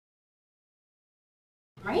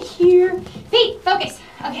right here. Feet, focus.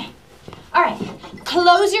 Okay. All right.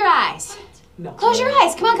 Close your eyes. No. Close your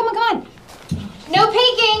eyes. Come on, come on, come on. No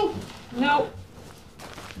peeking. No.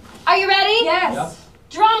 Are you ready? Yes. Yep.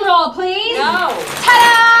 Drum roll, please. No.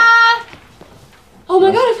 Ta-da! Oh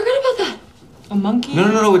my God, I forgot about that. A monkey?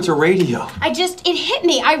 No, it's a radio. It hit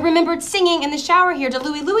me. I remembered singing in the shower here to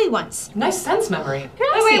Louie Louie once. Nice sense memory.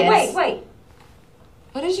 Gracias. Wait.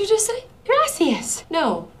 What did you just say? Gracias.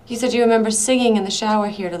 No, you said you remember singing in the shower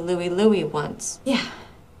here to Louie Louie once. Yeah.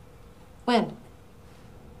 When?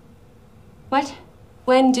 What?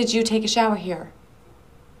 When did you take a shower here?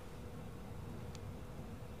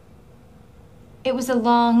 It was a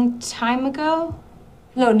long time ago.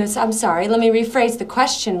 No, I'm sorry. Let me rephrase the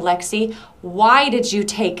question, Lexi. Why did you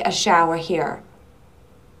take a shower here?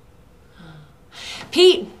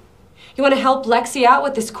 Pete, you want to help Lexi out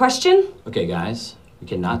with this question? Okay, guys, we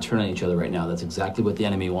cannot turn on each other right now. That's exactly what the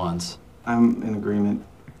enemy wants. I'm in agreement.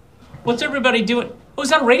 What's everybody doing? Oh, is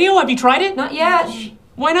that radio? Have you tried it? Not yet.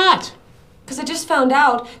 Why not? Because I just found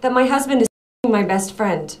out that my husband is my best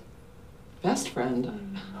friend. Best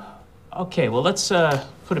friend? Okay, well, let's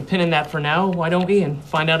put a pin in that for now, why don't we? And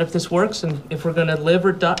find out if this works and if we're gonna live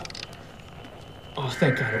or die. Oh,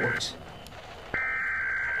 thank God it works.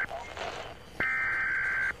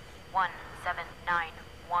 179111882.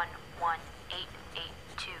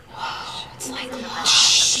 It's like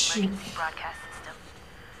emergency broadcast system.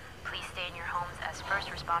 Please stay in your homes as first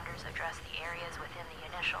responders address the areas within the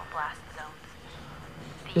initial blast zones.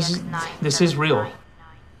 This is real.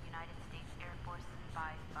 United States Air Force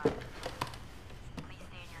 55. Please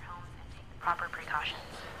stay in your homes and take the proper precautions.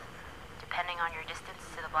 Depending on your distance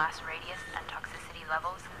to the blast radius and toxicity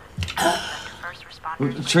levels, first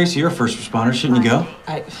responders. Tracy, you're a first responder. Shouldn't you go?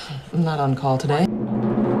 I'm not on call today.